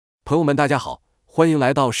朋友们，大家好，欢迎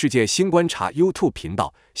来到世界新观察 YouTube 频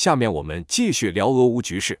道。下面我们继续聊俄乌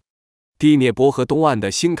局势。第聂伯河东岸的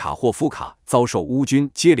新卡霍夫卡遭受乌军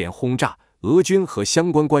接连轰炸，俄军和相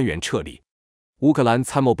关官员撤离。乌克兰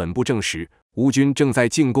参谋本部证实，乌军正在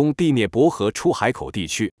进攻第聂伯河出海口地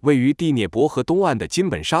区，位于第聂伯河东岸的金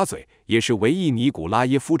本沙嘴，也是维伊尼古拉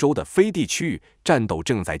耶夫州的飞地区域，战斗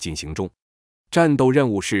正在进行中。战斗任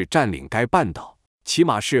务是占领该半岛，起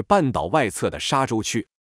码是半岛外侧的沙洲区。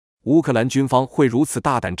乌克兰军方会如此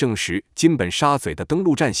大胆证实金本沙嘴的登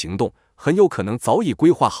陆战行动，很有可能早已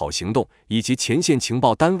规划好行动，以及前线情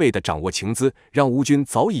报单位的掌握情资，让乌军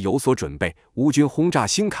早已有所准备。乌军轰炸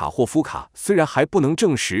新卡霍夫卡，虽然还不能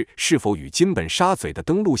证实是否与金本沙嘴的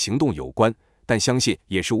登陆行动有关，但相信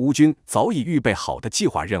也是乌军早已预备好的计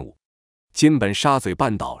划任务。金本沙嘴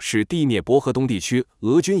半岛是第聂伯河东地区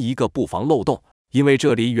俄军一个布防漏洞，因为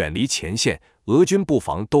这里远离前线，俄军布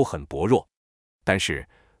防都很薄弱。但是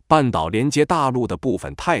半岛连接大陆的部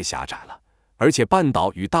分太狭窄了，而且半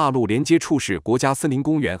岛与大陆连接处是国家森林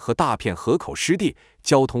公园和大片河口湿地，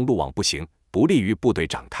交通路网不行，不利于部队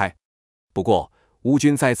展开。不过，乌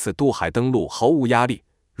军在此渡海登陆毫无压力，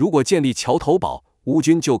如果建立桥头堡，乌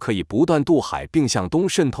军就可以不断渡海，并向东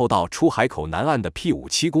渗透到出海口南岸的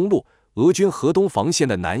P57公路，俄军河东防线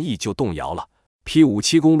的南翼就动摇了。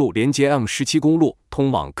P57公路连接 M17公路，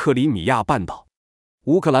通往克里米亚半岛。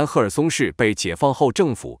乌克兰赫尔松市被解放后，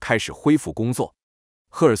政府开始恢复工作。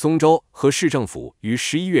赫尔松州和市政府于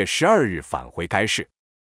11月12日返回该市。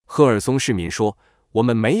赫尔松市民说：“我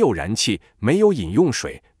们没有燃气，没有饮用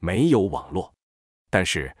水，没有网络。但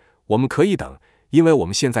是我们可以等，因为我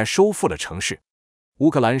们现在收复了城市。”乌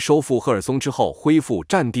克兰收复赫尔松之后，恢复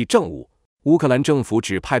战地政务。乌克兰政府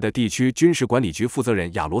指派的地区军事管理局负责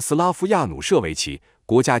人亚罗斯拉夫亚努舍维奇、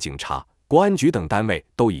国家警察、国安局等单位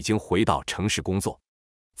都已经回到城市工作。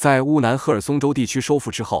在乌南赫尔松州地区收复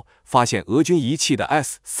之后，发现俄军遗弃的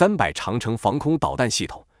S-300长城防空导弹系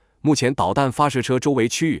统。目前导弹发射车周围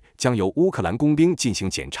区域将由乌克兰工兵进行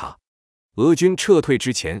检查。俄军撤退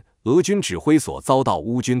之前，俄军指挥所遭到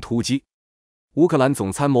乌军突击。乌克兰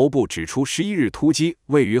总参谋部指出，11日突击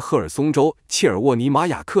位于赫尔松州切尔沃尼马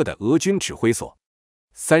雅克的俄军指挥所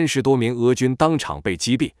，30多名俄军当场被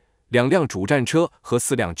击毙，2辆主战车和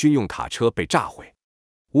4辆军用卡车被炸毁。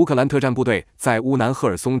乌克兰特战部队在乌南赫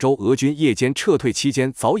尔松州俄军夜间撤退期间，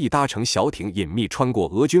早已搭乘小艇隐秘穿过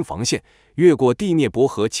俄军防线，越过第聂伯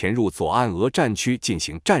河，潜入左岸俄战区进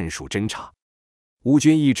行战术侦察。乌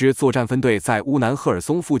军一支作战分队在乌南赫尔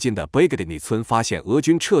松附近的贝格迪尼村发现俄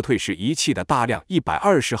军撤退时遗弃的大量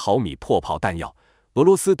120毫米迫炮弹药。俄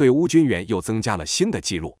罗斯对乌军员又增加了新的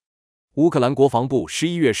记录。乌克兰国防部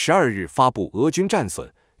11月12日发布俄军战损，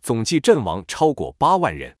总计阵亡超过8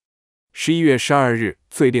万人。11月12日，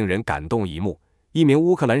最令人感动一幕，一名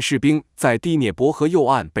乌克兰士兵在第聂伯河右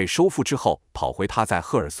岸被收复之后，跑回他在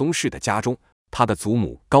赫尔松市的家中，他的祖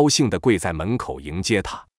母高兴地跪在门口迎接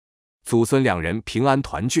他，祖孙2人平安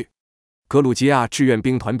团聚。格鲁吉亚志愿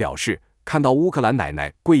兵团表示，看到乌克兰奶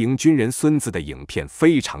奶跪迎军人孙子的影片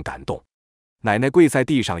非常感动，奶奶跪在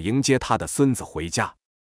地上迎接他的孙子回家，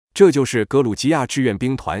这就是格鲁吉亚志愿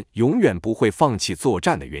兵团永远不会放弃作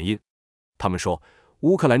战的原因。他们说，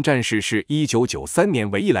乌克兰战士是1993年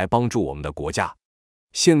唯一来帮助我们的国家，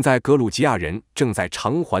现在格鲁吉亚人正在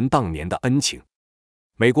偿还当年的恩情。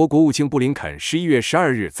美国国务卿布林肯11月12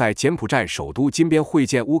日在柬埔寨首都金边会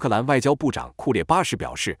见乌克兰外交部长库列巴时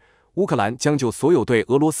表示，乌克兰将就所有对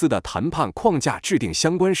俄罗斯的谈判框架制定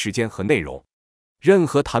相关时间和内容，任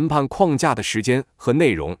何谈判框架的时间和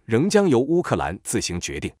内容仍将由乌克兰自行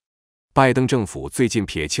决定。拜登政府最近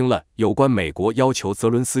撇清了有关美国要求泽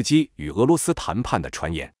伦斯基与俄罗斯谈判的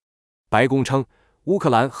传言。白宫称，乌克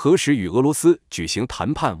兰何时与俄罗斯举行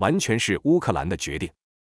谈判完全是乌克兰的决定。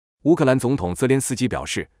乌克兰总统泽连斯基表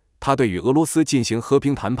示，他对与俄罗斯进行和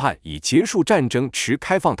平谈判以结束战争持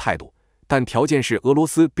开放态度，但条件是俄罗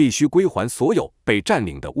斯必须归还所有被占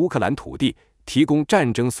领的乌克兰土地，提供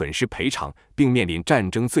战争损失赔偿，并面临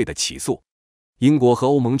战争罪的起诉。英国和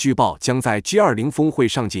欧盟据报将在 G20 峰会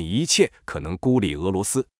上尽一切可能孤立俄罗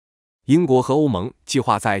斯。英国和欧盟计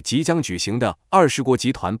划在即将举行的20国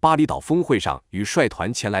集团巴厘岛峰会上与率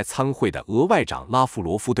团前来参会的俄外长拉夫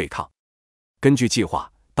罗夫对抗。根据计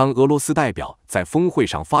划，当俄罗斯代表在峰会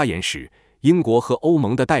上发言时，英国和欧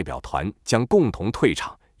盟的代表团将共同退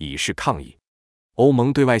场，以示抗议。欧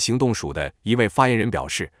盟对外行动署的一位发言人表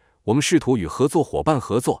示，我们试图与合作伙伴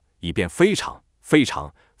合作，以便非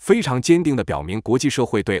常坚定地表明国际社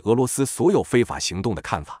会对俄罗斯所有非法行动的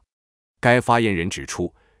看法。该发言人指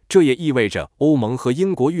出，这也意味着欧盟和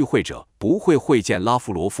英国与会者不会会见拉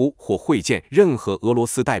夫罗夫或会见任何俄罗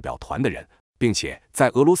斯代表团的人，并且在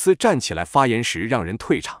俄罗斯站起来发言时让人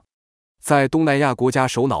退场。在东南亚国家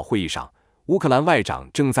首脑会议上，乌克兰外长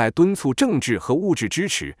正在敦促政治和物质支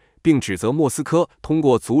持，并指责莫斯科通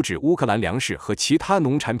过阻止乌克兰粮食和其他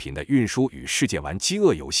农产品的运输与世界玩饥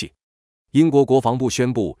饿游戏。英国国防部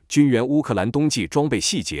宣布军援乌克兰冬季装备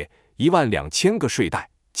细节：12000个睡袋、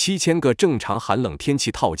7000个正常寒冷天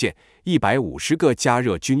气套件、150个加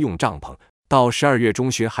热军用帐篷。到12月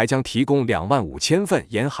中旬还将提供25000份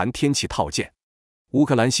严寒天气套件。乌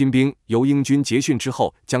克兰新兵由英军结训之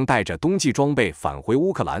后，将带着冬季装备返回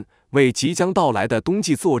乌克兰，为即将到来的冬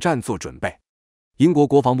季作战做准备。英国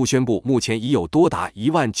国防部宣布，目前已有多达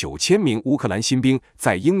19000名乌克兰新兵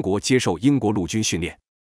在英国接受英国陆军训练，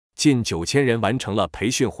近9000人完成了培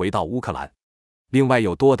训回到乌克兰。另外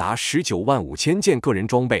有多达195000件个人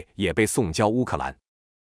装备也被送交乌克兰。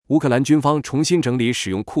乌克兰军方重新整理使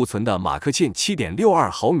用库存的马克沁 7.62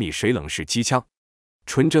 毫米水冷式机枪，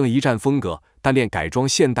纯正一战风格，弹链改装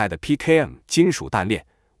现代的 PKM 金属弹链，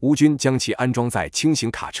乌军将其安装在轻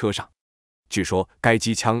型卡车上。据说该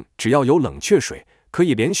机枪只要有冷却水，可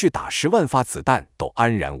以连续打10万发子弹都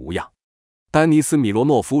安然无恙。丹尼斯·米罗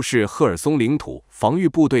诺夫是赫尔松领土防御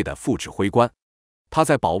部队的副指挥官，他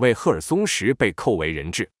在保卫赫尔松时被扣为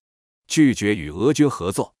人质，拒绝与俄军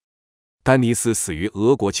合作。丹尼斯死于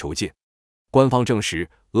俄国囚禁。官方证实，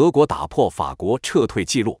俄国打破法国撤退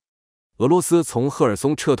记录。俄罗斯从赫尔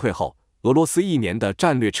松撤退后，俄罗斯1年的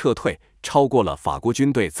战略撤退超过了法国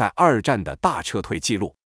军队在2战的大撤退记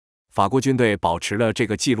录。法国军队保持了这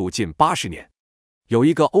个记录近80年。有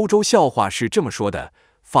一个欧洲笑话是这么说的：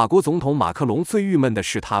法国总统马克龙最郁闷的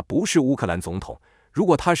是他不是乌克兰总统，如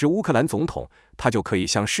果他是乌克兰总统，他就可以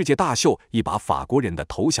向世界大秀一把法国人的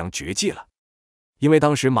投降绝技了。因为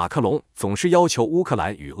当时马克龙总是要求乌克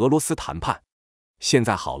兰与俄罗斯谈判。现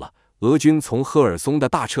在好了，俄军从赫尔松的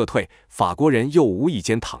大撤退，法国人又无意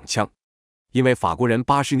间躺枪。因为法国人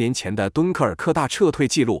80年前的敦刻尔克大撤退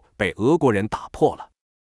记录被俄国人打破了。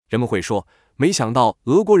人们会说，没想到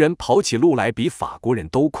俄国人跑起路来比法国人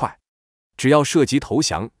都快。只要涉及投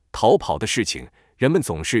降、逃跑的事情，人们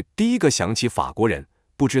总是第一个想起法国人，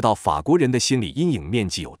不知道法国人的心理阴影面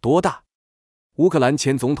积有多大。乌克兰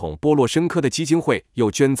前总统波洛申科的基金会又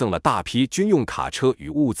捐赠了大批军用卡车与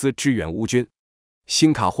物资支援乌军。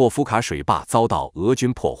新卡霍夫卡水坝遭到俄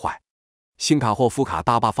军破坏。新卡霍夫卡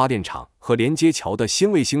大坝发电厂和连接桥的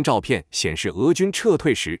新卫星照片显示，俄军撤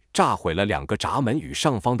退时炸毁了2个闸门与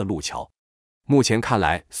上方的路桥。目前看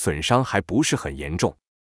来，损伤还不是很严重。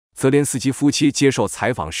泽连斯基夫妻接受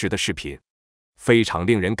采访时的视频非常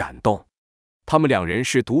令人感动。他们2人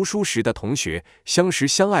是读书时的同学，相识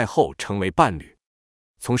相爱后成为伴侣。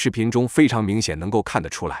从视频中非常明显能够看得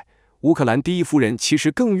出来，乌克兰第一夫人其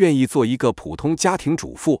实更愿意做一个普通家庭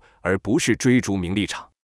主妇，而不是追逐名利场。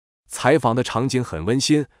采访的场景很温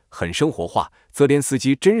馨，很生活化。泽连斯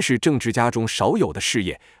基真是政治家中少有的事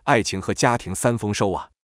业、爱情和家庭3丰收啊！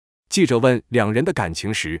记者问2人的感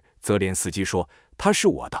情时，泽连斯基说：“他是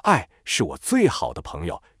我的爱，是我最好的朋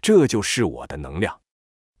友，这就是我的能量。”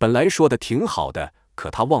本来说的挺好的，可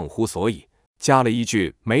他忘乎所以，加了一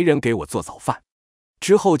句“没人给我做早饭”。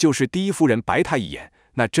之后就是第一夫人白他一眼，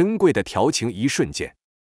那珍贵的调情一瞬间，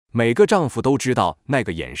每个丈夫都知道那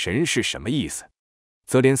个眼神是什么意思。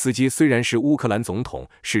泽连斯基虽然是乌克兰总统，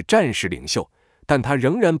是战士领袖，但他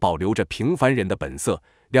仍然保留着平凡人的本色。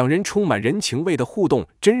2人充满人情味的互动，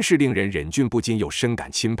真是令人忍俊不禁又深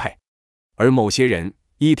感钦佩。而某些人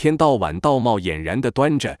一天到晚道貌俨然地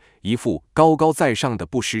端着一副高高在上的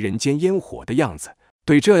不食人间烟火的样子，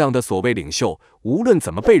对这样的所谓领袖，无论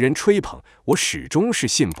怎么被人吹捧，我始终是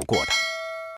信不过的。